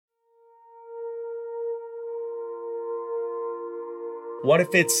What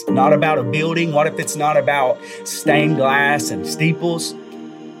if it's not about a building? What if it's not about stained glass and steeples?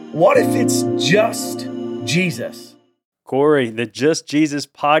 What if it's just Jesus? Cory, the Just Jesus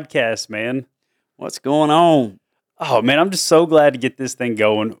podcast, man. What's going on? Oh, man, I'm just so glad to get this thing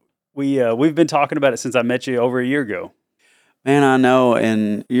going. We've been talking about it since I met you over a year ago. Man, I know,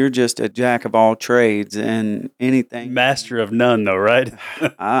 and you're just a jack of all trades and anything. Master of none, though, right?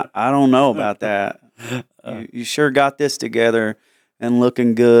 I don't know about that. You sure got this together and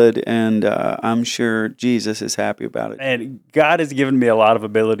looking good, and I'm sure Jesus is happy about it. And God has given me a lot of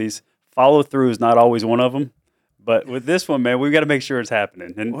abilities. Follow through is not always one of them. But with this one, man, we've got to make sure it's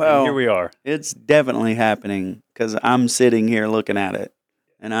happening. And here we are. It's definitely happening because I'm sitting here looking at it,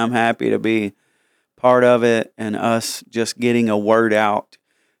 and I'm happy to be part of it and us just getting a word out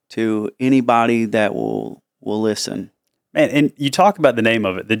to anybody that will listen. Man, and you talk about the name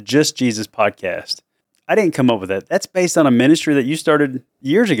of it, the Just Jesus podcast. I didn't come up with that. That's based on a ministry that you started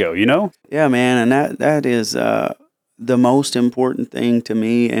years ago, you know? Yeah, man, and that is the most important thing to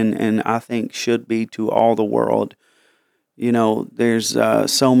me, and I think should be to all the world. You know, there's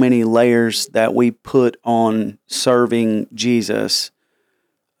so many layers that we put on serving Jesus,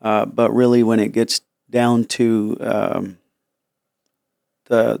 but really when it gets down to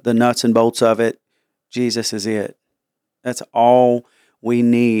the nuts and bolts of it, Jesus is it. That's all we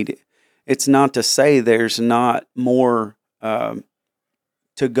need. It's not to say there's not more to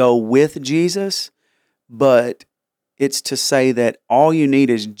go with Jesus, but it's to say that all you need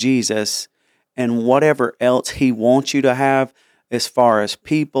is Jesus, and whatever else He wants you to have as far as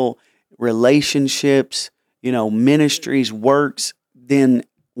people, relationships, ministries, works, then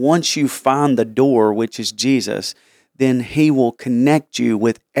once you find the door, which is Jesus, then He will connect you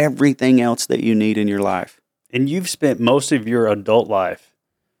with everything else that you need in your life. And you've spent most of your adult life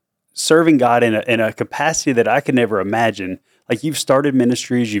serving God in a capacity that I could never imagine. Like, you've started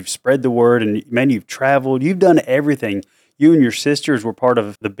ministries, you've spread the word, and man, you've traveled, you've done everything. You and your sisters were part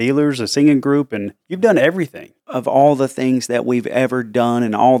of the Bealers, a singing group, and you've done everything. Of all the things that we've ever done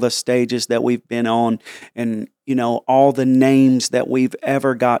and all the stages that we've been on and, all the names that we've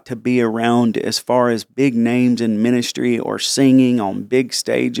ever got to be around as far as big names in ministry or singing on big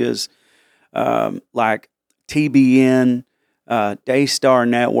stages, like TBN, Daystar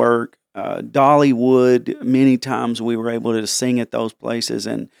Network, Dollywood. Many times we were able to sing at those places,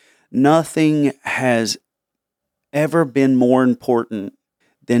 and nothing has ever been more important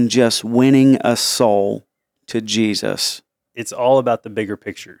than just winning a soul to Jesus. It's all about the bigger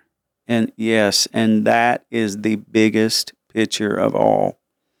picture. And yes, and that is the biggest picture of all.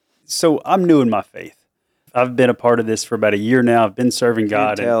 So I'm new in my faith. I've been a part of this for about a year now. I've been serving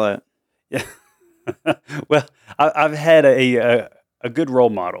God. Tell it. Yeah. Well, I've had a good role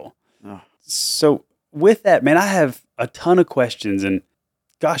model. Oh. So with that, man, I have a ton of questions. And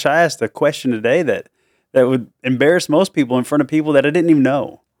gosh, I asked a question today that would embarrass most people in front of people that I didn't even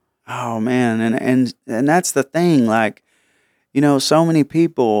know. Oh, man. And that's the thing. Like, so many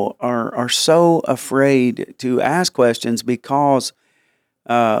people are so afraid to ask questions because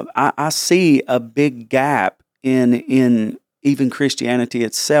I see a big gap in even Christianity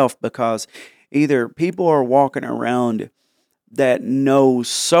itself, because either people are walking around that know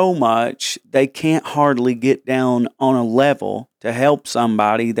so much they can't hardly get down on a level to help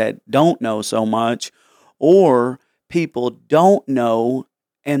somebody that don't know so much, or people don't know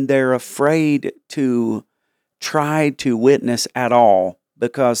and they're afraid to try to witness at all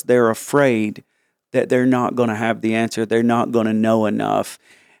because they're afraid that they're not going to have the answer, they're not going to know enough.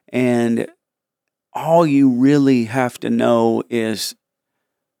 And all you really have to know is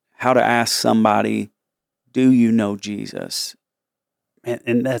how to ask somebody, do you know Jesus?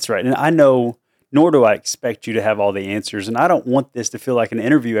 And that's right. And I know, nor do I expect you to have all the answers. And I don't want this to feel like an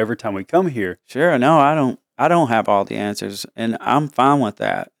interview every time we come here. Sure, no, I don't have all the answers, and I'm fine with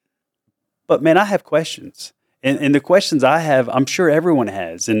that. But man, I have questions. And the questions I have, I'm sure everyone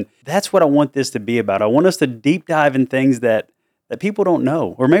has. And that's what I want this to be about. I want us to deep dive in things that people don't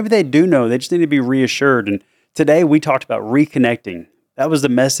know. Or maybe they do know. They just need to be reassured. And today we talked about reconnecting. That was the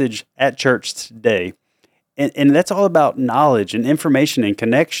message at church today. And that's all about knowledge and information and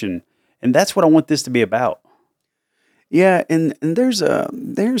connection. And that's what I want this to be about. Yeah, and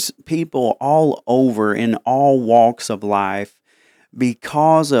there's people all over in all walks of life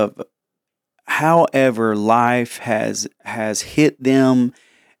because of however life has hit them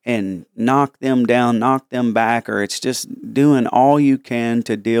and knocked them down, knocked them back, or it's just doing all you can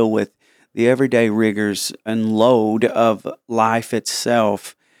to deal with the everyday rigors and load of life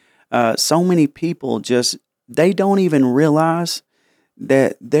itself. So many people they don't even realize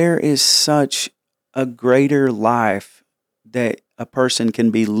that there is such a greater life that a person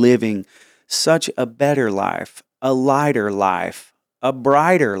can be living such a better life, a lighter life, a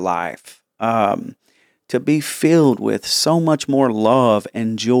brighter life, to be filled with so much more love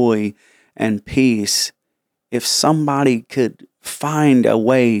and joy and peace if somebody could find a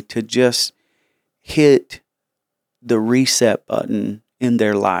way to just hit the reset button in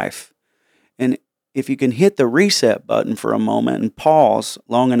their life. And if you can hit the reset button for a moment and pause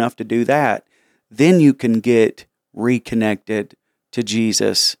long enough to do that, then you can get reconnected to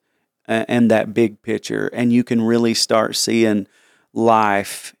Jesus and that big picture, and you can really start seeing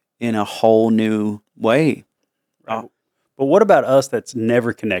life in a whole new way. Right. But what about us that's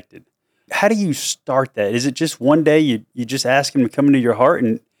never connected? How do you start that? Is it just one day you just ask him to come into your heart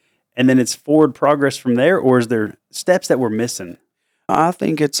and then it's forward progress from there? Or is there steps that we're missing? I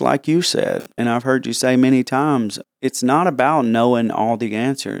think it's like you said, and I've heard you say many times, it's not about knowing all the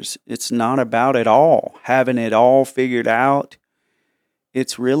answers. It's not about it all, having it all figured out.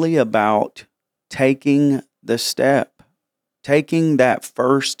 It's really about taking the step, taking that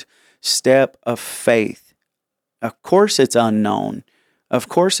first step of faith. Of course it's unknown. Of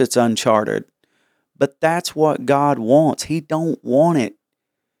course it's uncharted. But that's what God wants. He don't want it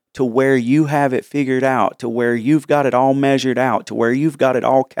to where you have it figured out, to where you've got it all measured out, to where you've got it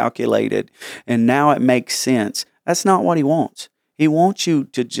all calculated, and now it makes sense. That's not what He wants. He wants you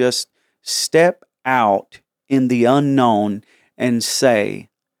to just step out in the unknown and say,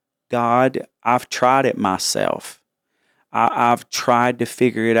 God, I've tried it myself. I've tried to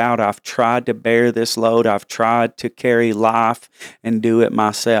figure it out. I've tried to bear this load. I've tried to carry life and do it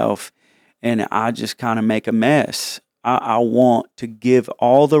myself. And I just kind of make a mess. I want to give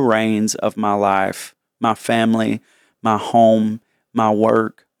all the reins of my life, my family, my home, my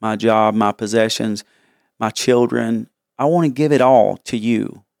work, my job, my possessions, my children. I want to give it all to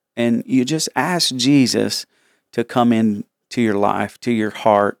you. And you just ask Jesus to come into your life, to your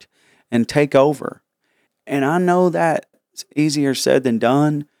heart, and take over. And I know that it's easier said than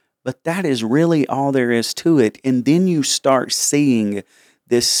done, but that is really all there is to it. And then you start seeing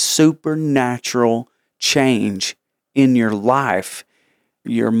this supernatural change in your life.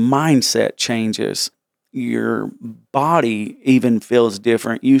 Your mindset changes. Your body even feels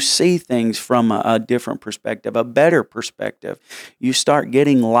different. You see things from a different perspective, a better perspective. You start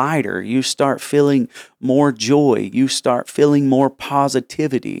getting lighter. You start feeling more joy. You start feeling more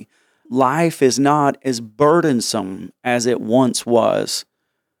positivity. Life is not as burdensome as it once was.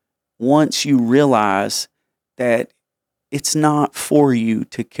 Once you realize that it's not for you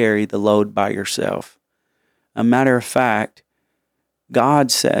to carry the load by yourself. A matter of fact,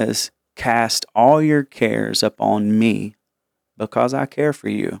 God says, cast all your cares upon me because I care for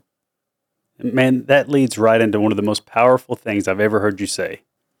you. Man, that leads right into one of the most powerful things I've ever heard you say.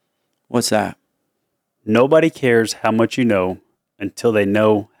 What's that? Nobody cares how much you know until they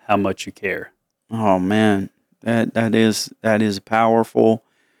know how much you care. Oh man, that is powerful.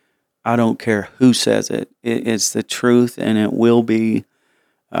 I don't care who says it. It's the truth, and it will be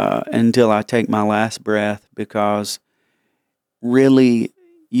until I take my last breath, because really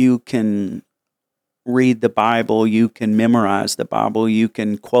you can read the Bible, you can memorize the Bible, you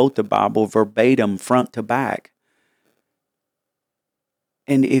can quote the Bible verbatim, front to back.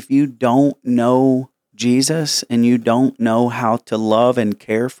 And if you don't know Jesus and you don't know how to love and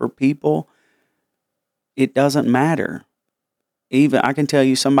care for people, it doesn't matter. Even I can tell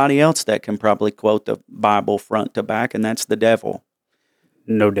you somebody else that can probably quote the Bible front to back, and that's the devil.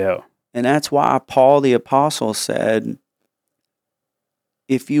 No doubt. And that's why Paul the Apostle said,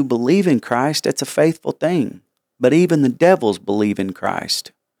 if you believe in Christ, it's a faithful thing. But even the devils believe in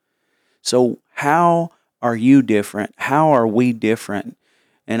Christ. So how are you different? How are we different?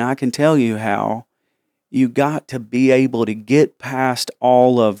 And I can tell you how. You got to be able to get past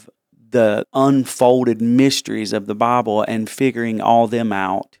all of the unfolded mysteries of the Bible and figuring all them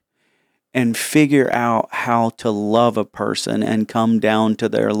out, and figure out how to love a person and come down to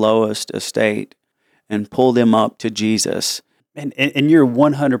their lowest estate and pull them up to Jesus. And you're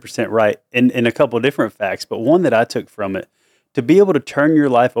 100% right in a couple of different facts, but one that I took from it, to be able to turn your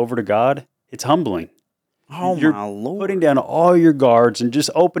life over to God, it's humbling. Oh, You're my Lord. putting down all your guards and just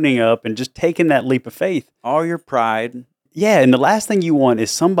opening up and just taking that leap of faith. All your pride. Yeah, and the last thing you want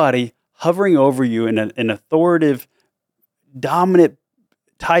is somebody hovering over you in an authoritative, dominant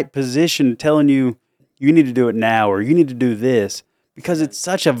type position telling you, you need to do it now or you need to do this, because it's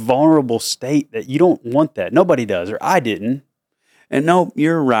such a vulnerable state that you don't want that. Nobody does, or I didn't. And no,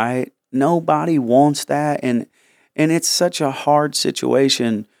 you're right. Nobody wants that. And it's such a hard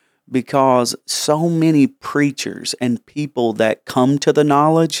situation, because so many preachers and people that come to the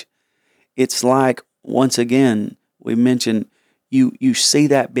knowledge, it's like, once again, we mentioned, you see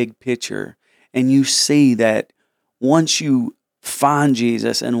that big picture, and you see that once you find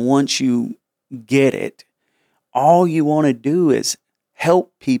Jesus and once you get it, all you want to do is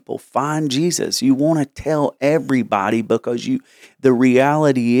help people find Jesus. You want to tell everybody, because the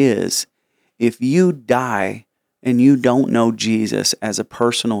reality is, if you die and you don't know Jesus as a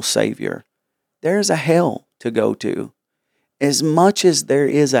personal Savior, there's a hell to go to, as much as there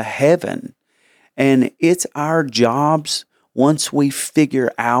is a heaven. And it's our jobs, once we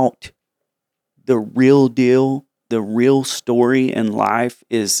figure out the real deal, the real story in life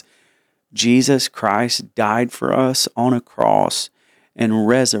is Jesus Christ died for us on a cross and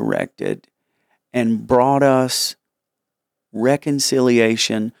resurrected and brought us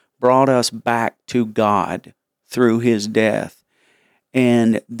reconciliation, brought us back to God through his death.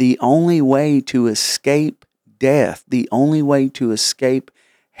 And the only way to escape death, the only way to escape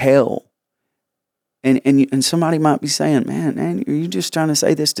hell, and somebody might be saying, man, are you just trying to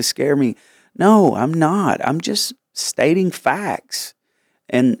say this to scare me? No, I'm not. I'm just stating facts.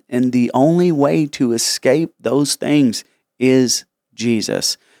 And the only way to escape those things is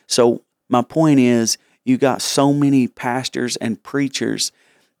Jesus. So my point is, you got so many pastors and preachers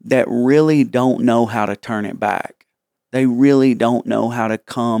that really don't know how to turn it back. They really don't know how to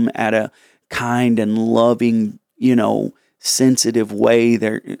come at a kind and loving, sensitive way.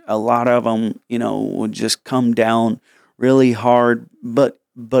 A lot of them, will just come down really hard, but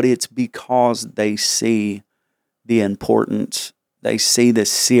it's because they see the importance, they see the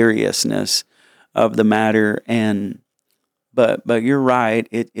seriousness of the matter. But you're right,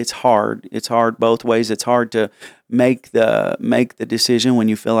 it's hard. It's hard both ways. It's hard to make the decision when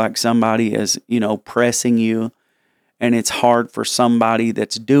you feel like somebody is, pressing you. And it's hard for somebody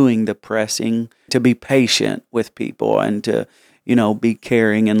that's doing the pressing to be patient with people and to, be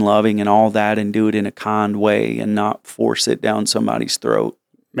caring and loving and all that, and do it in a kind way and not force it down somebody's throat.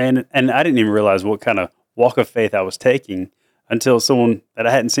 Man, and I didn't even realize what kind of walk of faith I was taking until someone that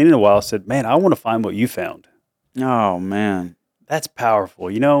I hadn't seen in a while said, man, I want to find what you found. Oh, man. That's powerful,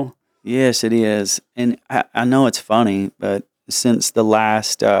 Yes, it is. And I know it's funny, but since the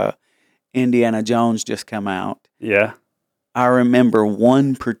last Indiana Jones just come out, yeah, I remember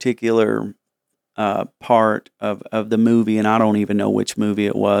one particular part of the movie, and I don't even know which movie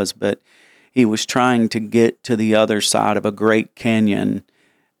it was, but he was trying to get to the other side of a great canyon,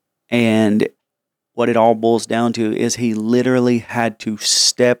 and what it all boils down to is he literally had to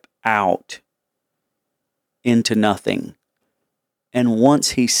step out into nothing. And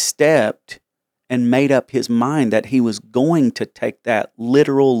once he stepped and made up his mind that he was going to take that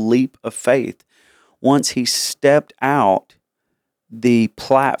literal leap of faith, once he stepped out, the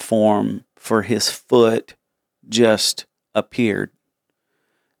platform for his foot just appeared.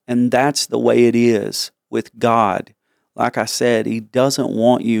 And that's the way it is with God. Like I said, he doesn't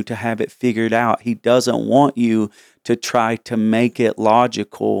want you to have it figured out. He doesn't want you to try to make it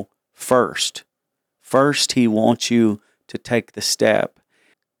logical first. First, he wants you to take the step.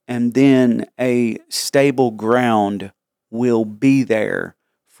 And then a stable ground will be there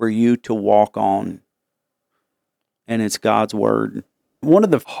for you to walk on. And it's God's word. One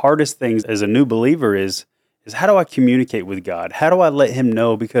of the hardest things as a new believer is how do I communicate with God? How do I let him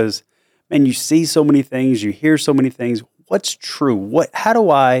know? Because, man, you see so many things, you hear so many things. What's true? How do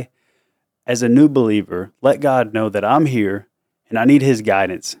I, as a new believer, let God know that I'm here and I need his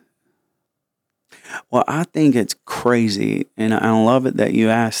guidance? Well, I think it's crazy, and I love it that you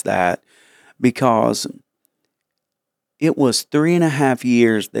asked that, because it was 3.5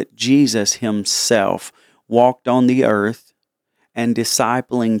 years that Jesus himself walked on the earth and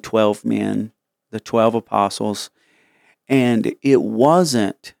discipling 12 men, the 12 apostles. And it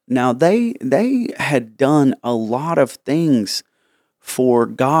wasn't, now they had done a lot of things for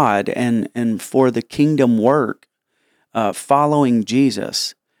God and for the kingdom work, following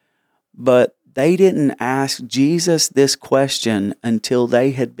Jesus. But they didn't ask Jesus this question until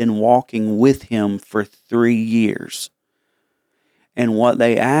they had been walking with him for 3 years. And what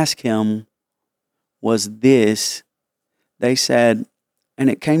they asked him was this. They said, and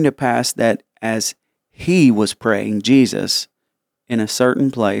it came to pass that as he was praying, Jesus, in a certain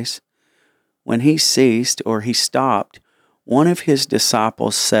place, when he ceased or he stopped, one of his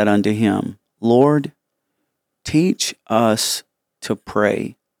disciples said unto him, Lord, teach us to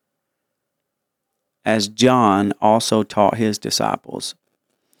pray, as John also taught his disciples.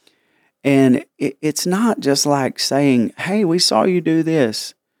 And it's not just like saying, hey, we saw you do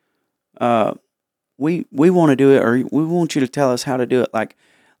this. We want to do it, or we want you to tell us how to do it. Like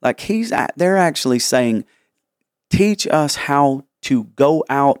they're actually saying, teach us how to go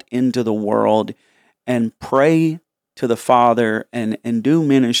out into the world and pray to the Father and do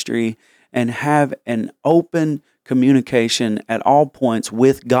ministry and have an open communication at all points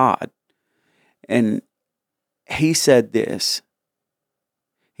with God. And he said this.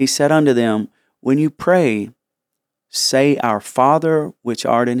 He said unto them, when you pray, say, Our Father which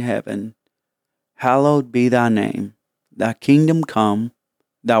art in heaven, hallowed be thy name. Thy kingdom come,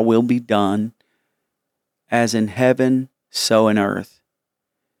 thy will be done, as in heaven, so in earth.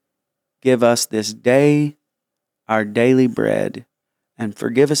 Give us this day our daily bread, and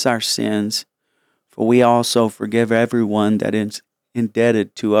forgive us our sins, for we also forgive everyone that is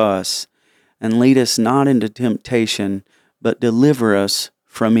indebted to us. And lead us not into temptation, but deliver us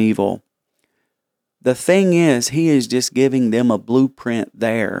from evil. The thing is, he is just giving them a blueprint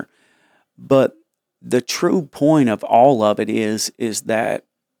there. But the true point of all of it is that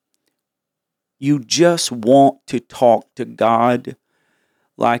you just want to talk to God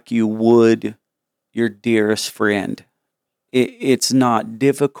like you would your dearest friend. It's not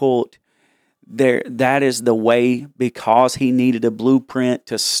difficult. That is the way, because he needed a blueprint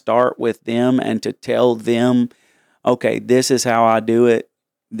to start with them and to tell them, okay, this is how I do it.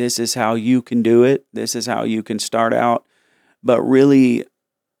 This is how you can do it. This is how you can start out. But really,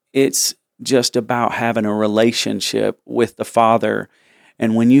 it's just about having a relationship with the Father.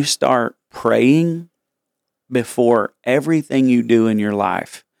 And when you start praying before everything you do in your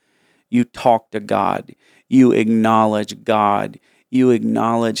life, you talk to God. You acknowledge God. You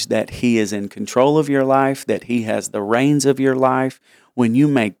acknowledge that he is in control of your life, that he has the reins of your life. When you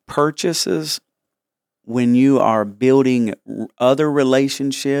make purchases, when you are building other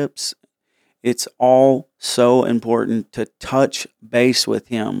relationships, it's all so important to touch base with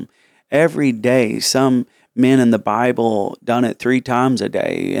him every day. Some men in the Bible done it 3 times a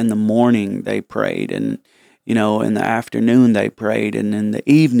day. In the morning they prayed, and in the afternoon they prayed, and in the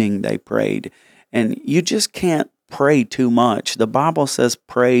evening they prayed. And you just can't pray too much. The Bible says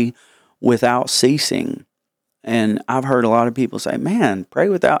pray without ceasing. And I've heard a lot of people say, man,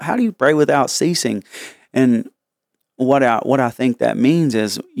 how do you pray without ceasing? And what I think that means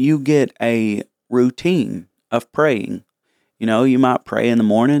is you get a routine of praying. You might pray in the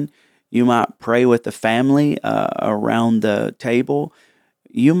morning. You might pray with the family around the table.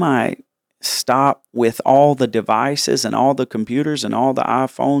 You might stop with all the devices and all the computers and all the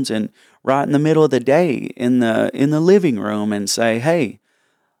iPhones and right in the middle of the day in the living room and say, hey,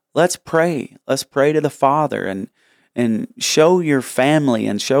 let's pray. Let's pray to the Father and show your family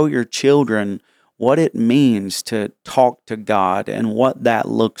and show your children what it means to talk to God and what that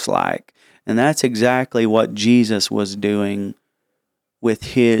looks like. And that's exactly what Jesus was doing with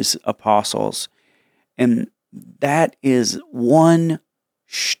his apostles. And that is one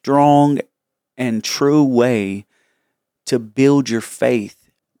strong and true way to build your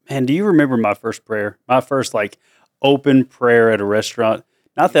faith. Man, do you remember my first prayer? My first open prayer at a restaurant?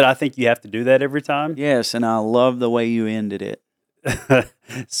 Not that I think you have to do that every time. Yes, and I love the way you ended it.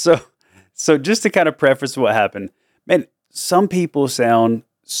 So just to kind of preface what happened, man, some people sound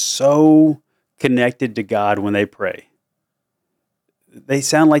so connected to God when they pray. They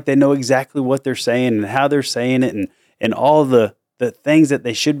sound like they know exactly what they're saying and how they're saying it, and all the things that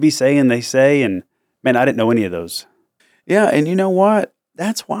they should be saying, they say. And man, I didn't know any of those. Yeah, and you know what?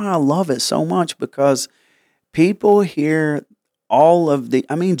 That's why I love it so much, because people hear all of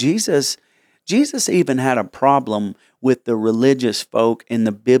Jesus even had a problem with the religious folk in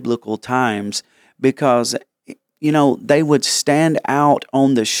the biblical times, because they would stand out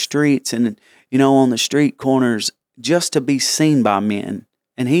on the streets and on the street corners just to be seen by men.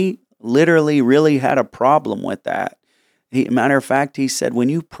 And he literally really had a problem with that. Matter of fact, he said, when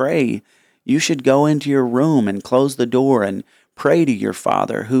you pray, you should go into your room and close the door and pray to your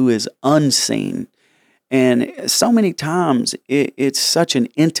Father who is unseen. And so many times it's such an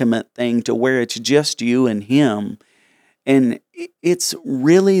intimate thing to where it's just you and him. And it's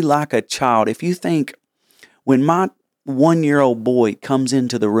really like a child. If you think, when my 1-year-old boy comes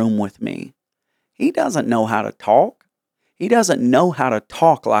into the room with me, he doesn't know how to talk. He doesn't know how to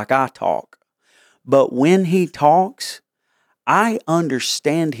talk like I talk. But when he talks, I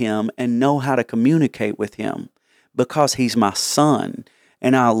understand him and know how to communicate with him, because he's my son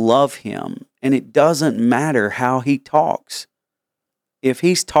and I love him. And it doesn't matter how he talks. If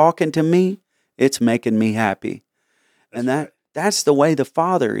he's talking to me, it's making me happy. That's the way the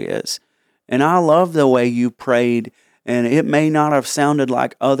Father is. And I love the way you prayed. And it may not have sounded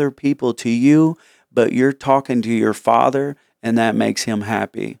like other people to you, but you're talking to your Father, and that makes him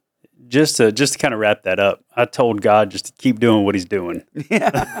happy. Just to kind of wrap that up, I told God just to keep doing what he's doing.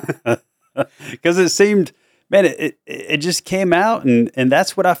 Yeah. Because it seemed, man, it just came out, and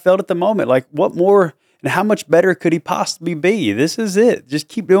that's what I felt at the moment. Like, what more And how much better could he possibly be? This is it. Just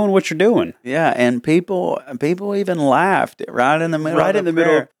keep doing what you're doing. Yeah, and people even laughed right in the middle Right of in the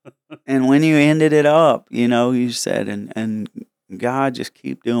prayer. middle. And when you ended it up, you said, and God, just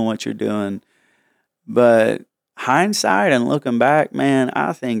keep doing what you're doing. But hindsight and looking back, man,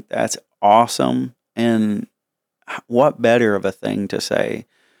 I think that's awesome. And what better of a thing to say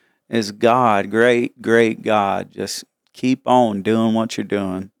is, God, great, great God, just keep on doing what you're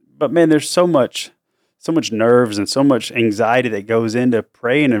doing. But man, there's so much nerves and so much anxiety that goes into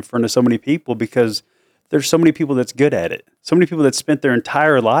praying in front of so many people, because there's so many people that's good at it. So many people that spent their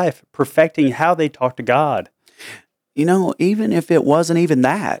entire life perfecting how they talk to God. Even if it wasn't even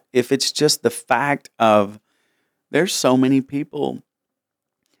that, if it's just the fact of there's so many people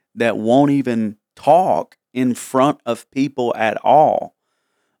that won't even talk in front of people at all,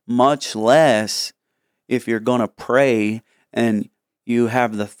 much less if you're going to pray and you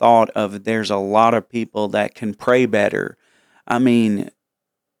have the thought of there's a lot of people that can pray better. I mean,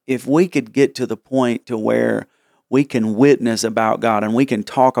 if we could get to the point to where we can witness about God and we can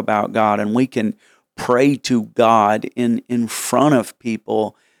talk about God and we can pray to God in front of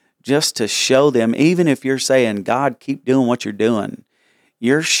people, just to show them, even if you're saying, God, keep doing what you're doing,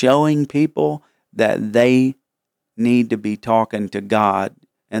 you're showing people that they need to be talking to God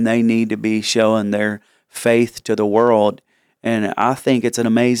and they need to be showing their faith to the world. And I think it's an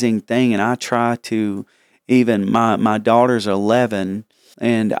amazing thing. And I try to, even my daughter's 11,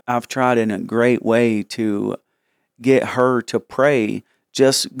 and I've tried in a great way to get her to pray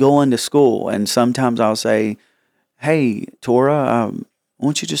just going to school. And sometimes I'll say, hey, Tora,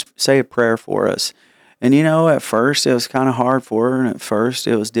 won't you just say a prayer for us? And at first it was kind of hard for her, and at first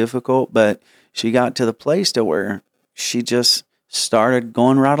it was difficult, but she got to the place to where she just started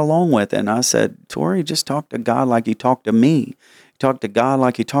going right along with it. And I said, Tori, just talk to God like you talk to me. Talk to God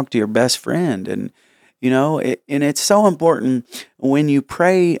like you talk to your best friend. And and it's so important when you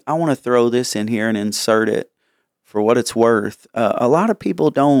pray. I want to throw this in here and insert it for what it's worth. A lot of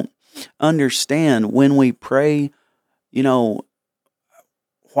people don't understand when we pray,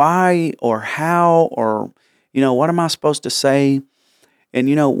 why or how or, what am I supposed to say? And,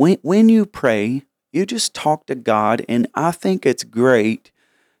 when you pray, you just talk to God. And I think it's great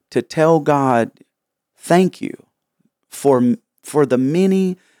to tell God, thank you for the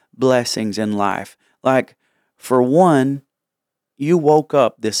many blessings in life. Like, for one, you woke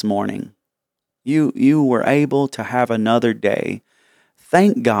up this morning. You were able to have another day.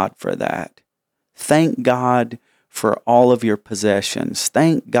 Thank God for that. Thank God for all of your possessions.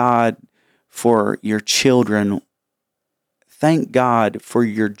 Thank God for your children. Thank God for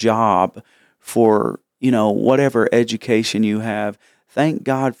your job, for, whatever education you have. Thank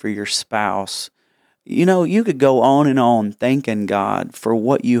God for your spouse. You could go on thanking God for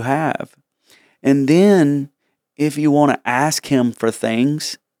what you have. And then if you want to ask Him for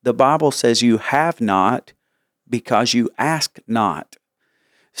things, the Bible says you have not because you ask not.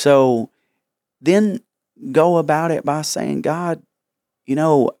 So then go about it by saying, God,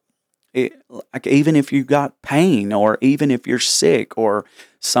 like even if you got pain, or even if you're sick, or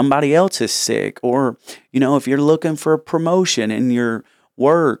somebody else is sick, or, if you're looking for a promotion in your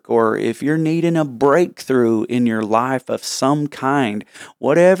work, or if you're needing a breakthrough in your life of some kind,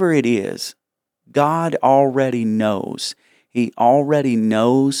 whatever it is, God already knows. He already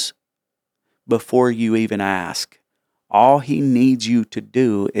knows before you even ask. All He needs you to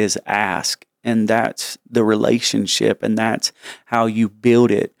do is ask. And that's the relationship, and that's how you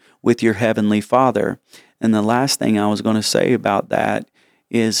build it with your Heavenly Father. And the last thing I was going to say about that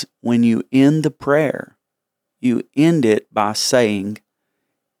is, when you end the prayer, you end it by saying,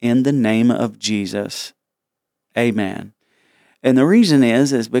 in the name of Jesus, amen. And the reason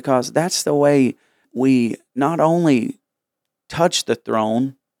is because that's the way we not only touch the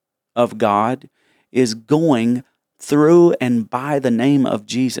throne of God, is going through and by the name of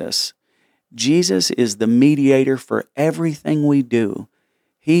Jesus. Jesus is the mediator for everything we do.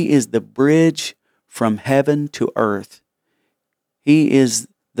 He is the bridge from heaven to earth. He is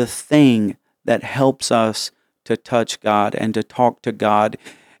the thing that helps us to touch God and to talk to God.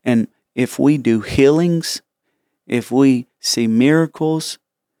 And if we do healings, if we see miracles,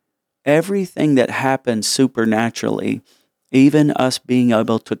 everything that happens supernaturally, even us being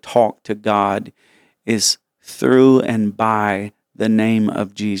able to talk to God, is through and by the name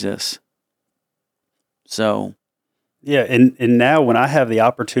of Jesus. So, yeah, and now when I have the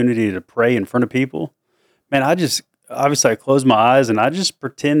opportunity to pray in front of people, man, I close my eyes and I just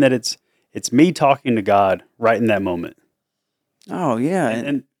pretend that it's me talking to God right in that moment. oh yeah,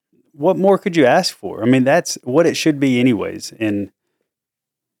 And what more could you ask for? I mean, that's what it should be anyways. And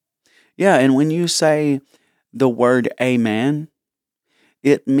Yeah, and when you say the word amen,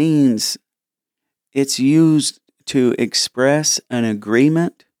 it means it's used to express an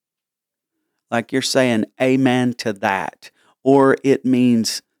agreement, like you're saying amen to that, or it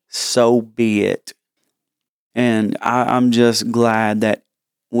means so be it. And I'm just glad that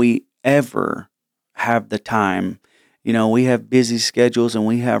we ever have the time. You know, we have busy schedules and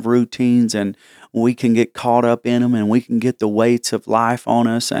we have routines, and we can get caught up in them, and we can get the weights of life on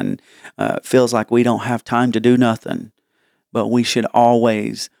us, and it feels like we don't have time to do nothing. But we should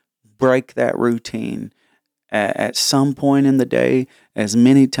always break that routine at some point in the day, as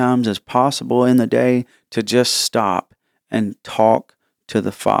many times as possible in the day, to just stop and talk to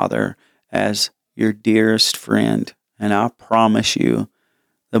the Father as your dearest friend. And I promise you,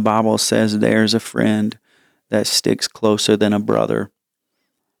 the Bible says there's a friend that sticks closer than a brother.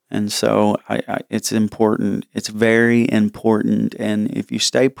 And so it's important. It's very important. And if you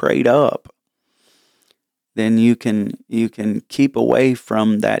stay prayed up, then you can keep away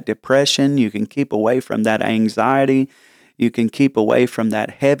from that depression. You can keep away from that anxiety. You can keep away from that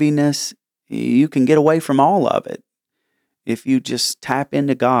heaviness. You can get away from all of it if you just tap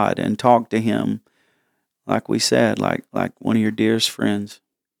into God and talk to Him, like we said, like one of your dearest friends.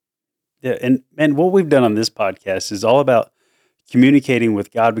 Yeah, and what we've done on this podcast is all about communicating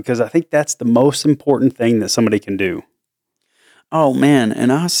with God, because I think that's the most important thing that somebody can do. Oh man,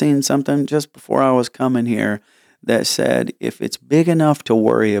 and I seen something just before I was coming here that said, if it's big enough to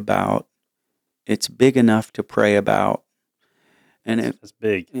worry about, it's big enough to pray about. And That's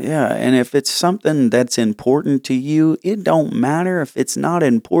big. yeah, and if it's something that's important to you, it don't matter if it's not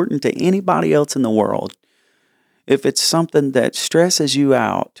important to anybody else in the world. If it's something that stresses you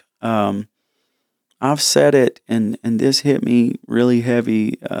out, I've said it, and this hit me really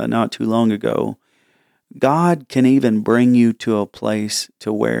heavy not too long ago. God can even bring you to a place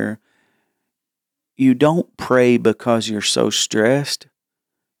to where you don't pray because you're so stressed,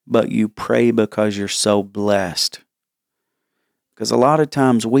 but you pray because you're so blessed. Because a lot of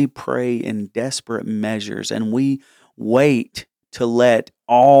times we pray in desperate measures, and we wait to let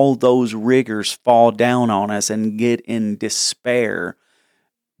all those rigors fall down on us and get in despair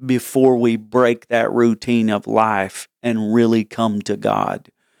before we break that routine of life and really come to God.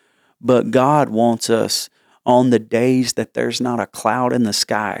 But God wants us on the days that there's not a cloud in the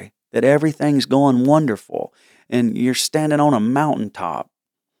sky, that everything's going wonderful, and you're standing on a mountaintop.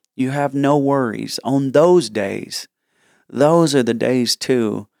 You have no worries. On those days, those are the days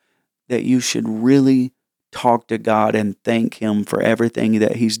too that you should really talk to God and thank Him for everything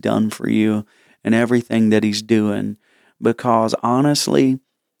that He's done for you and everything that He's doing. Because honestly,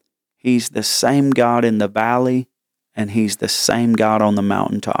 He's the same God in the valley, and He's the same God on the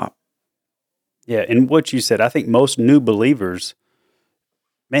mountaintop. Yeah, and what you said, I think most new believers,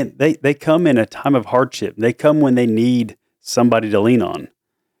 man, they come in a time of hardship. They come when they need somebody to lean on.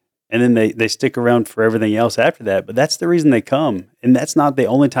 And then they stick around for everything else after that. But that's the reason they come. And that's not the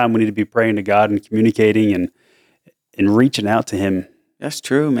only time we need to be praying to God and communicating and reaching out to Him. That's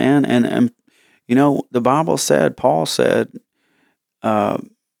true, man. And you know, the Bible said, Paul said,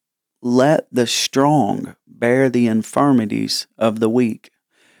 let the strong bear the infirmities of the weak.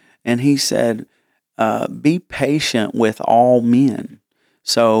 And he said, be patient with all men.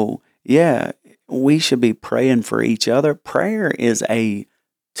 So, yeah, we should be praying for each other. Prayer is a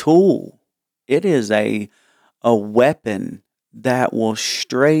tool. It is a weapon that will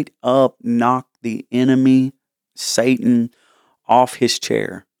straight up knock the enemy, Satan, off his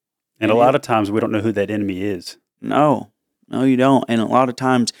chair. And a lot of times we don't know who that enemy is. No, you don't. And a lot of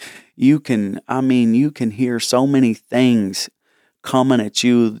times you can hear so many things coming at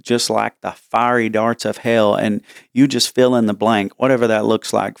you just like the fiery darts of hell, and you just fill in the blank, whatever that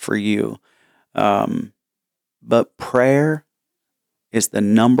looks like for you. But prayer is the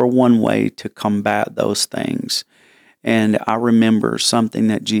number one way to combat those things. And I remember something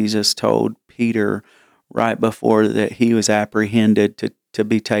that Jesus told Peter right before that he was apprehended to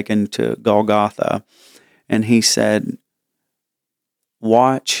be taken to Golgotha. And he said,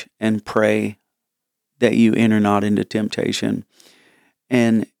 watch and pray that you enter not into temptation.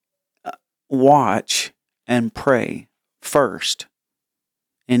 And watch and pray first.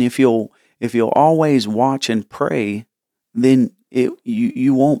 And if you'll always watch and pray, then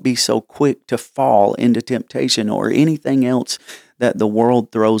you won't be so quick to fall into temptation or anything else that the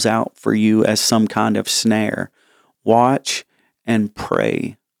world throws out for you as some kind of snare. Watch and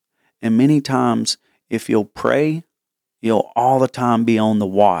pray. And many times, if you'll pray, you'll all the time be on the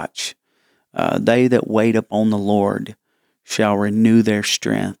watch. They that wait upon the Lord shall renew their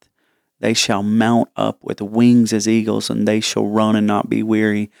strength. They shall mount up with wings as eagles, and they shall run and not be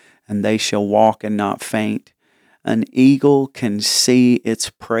weary, and they shall walk and not faint. An eagle can see its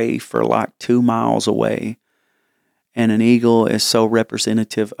prey for like 2 miles away. And an eagle is so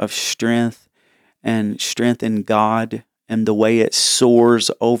representative of strength and strength in God and the way it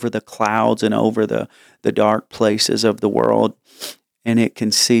soars over the clouds and over the dark places of the world. And it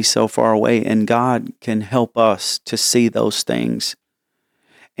can see so far away. And God can help us to see those things.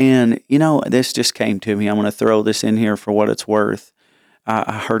 And, this just came to me. I'm going to throw this in here for what it's worth.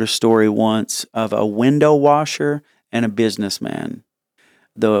 I heard a story once of a window washer and a businessman.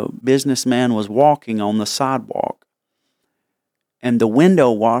 The businessman was walking on the sidewalk, and the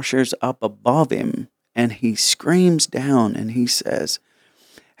window washer's up above him, and he screams down and he says,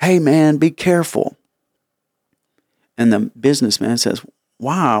 "Hey man, be careful." And the businessman says,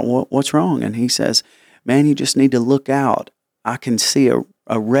 "Why? What's wrong?" And he says, "Man, you just need to look out. I can see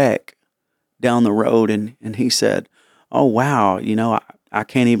a wreck down the road." And he said, "Oh, wow, I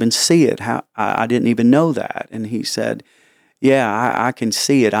can't even see it. How I didn't even know that." And he said, "Yeah, I can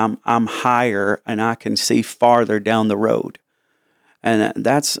see it. I'm higher and I can see farther down the road." And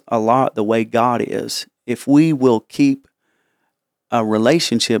that's a lot the way God is. If we will keep a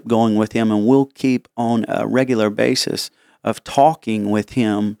relationship going with Him and we'll keep on a regular basis of talking with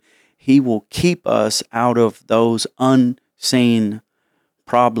Him, He will keep us out of those unseen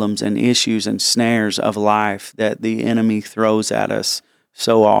problems and issues and snares of life that the enemy throws at us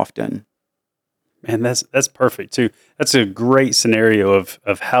so often. Man, that's perfect too. That's a great scenario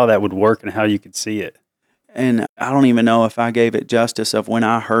of how that would work and how you could see it. And I don't even know if I gave it justice of when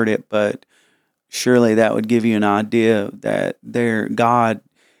I heard it, but surely that would give you an idea that God,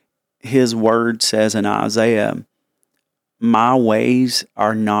 His word says in Isaiah, "My ways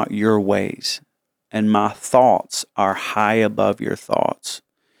are not your ways, and my thoughts are high above your thoughts."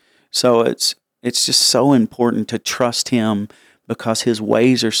 So it's just so important to trust Him because His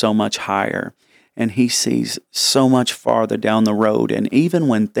ways are so much higher and He sees so much farther down the road. And even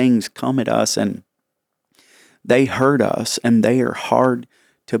when things come at us and they hurt us and they are hard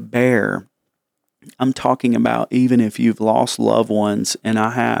to bear, I'm talking about even if you've lost loved ones, and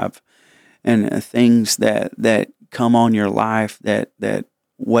I have, and things that come on your life that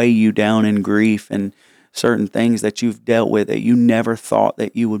weigh you down in grief, and certain things that you've dealt with that you never thought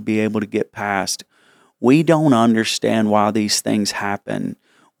that you would be able to get past. We don't understand why these things happen.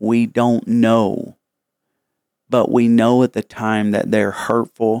 We don't know. But we know at the time that they're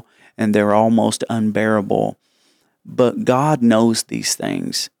hurtful and they're almost unbearable. But God knows these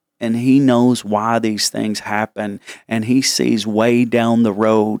things, and He knows why these things happen, and He sees way down the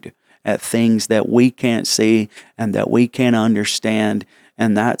road at things that we can't see and that we can't understand,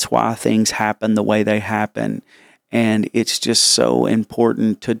 and that's why things happen the way they happen. And it's just so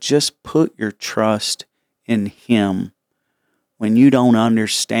important to just put your trust in Him. When you don't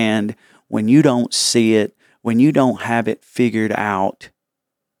understand, when you don't see it, when you don't have it figured out,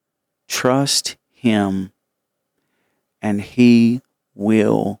 trust Him, and He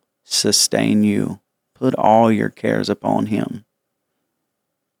will sustain you. Put all your cares upon Him.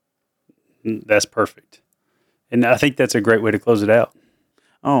 That's perfect. And I think that's a great way to close it out.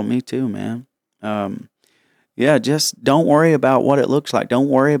 Oh, me too, man. Just don't worry about what it looks like. Don't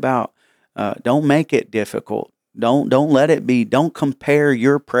worry about, don't make it difficult. Don't let it be. Don't compare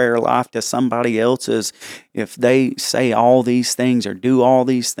your prayer life to somebody else's. If they say all these things or do all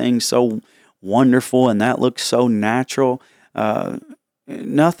these things so wonderful and that looks so natural,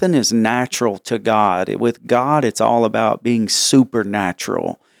 nothing is natural to God. With God, it's all about being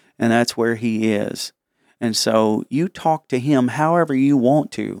supernatural, and that's where He is. And so you talk to Him however you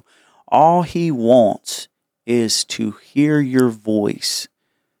want to. All He wants is to hear your voice,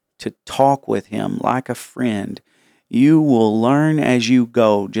 to talk with Him like a friend. You will learn as you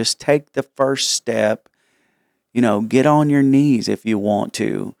go. Just take the first step. Get on your knees if you want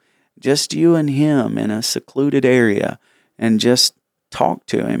to. Just you and Him in a secluded area and just talk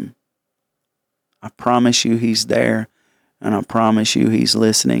to Him. I promise you He's there, and I promise you He's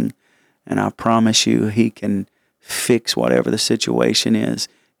listening, and I promise you He can fix whatever the situation is.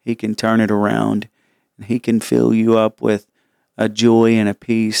 He can turn it around, and He can fill you up with a joy and a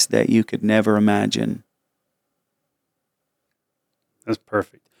peace that you could never imagine. That's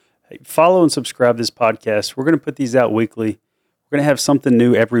perfect. Hey, follow and subscribe to this podcast. We're going to put these out weekly. We're going to have something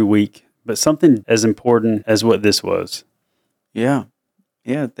new every week, but something as important as what this was. Yeah,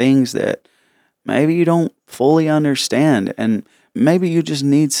 things that maybe you don't fully understand, and maybe you just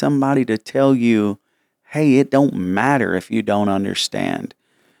need somebody to tell you, hey, it don't matter if you don't understand.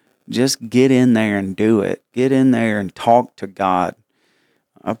 Just get in there and do it. Get in there and talk to God.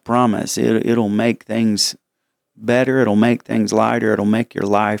 I promise it'll make things better. It'll make things lighter. It'll make your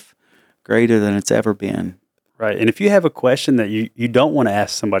life greater than it's ever been. Right. And if you have a question that you don't want to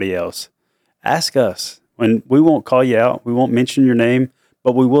ask somebody else, ask us. And we won't call you out. We won't mention your name,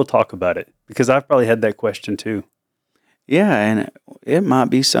 but we will talk about it because I've probably had that question too. Yeah, and it might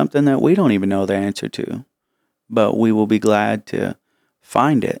be something that we don't even know the answer to, but we will be glad to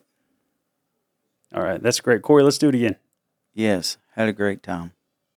find it. All right. That's great. Cory, let's do it again. Yes, had a great time.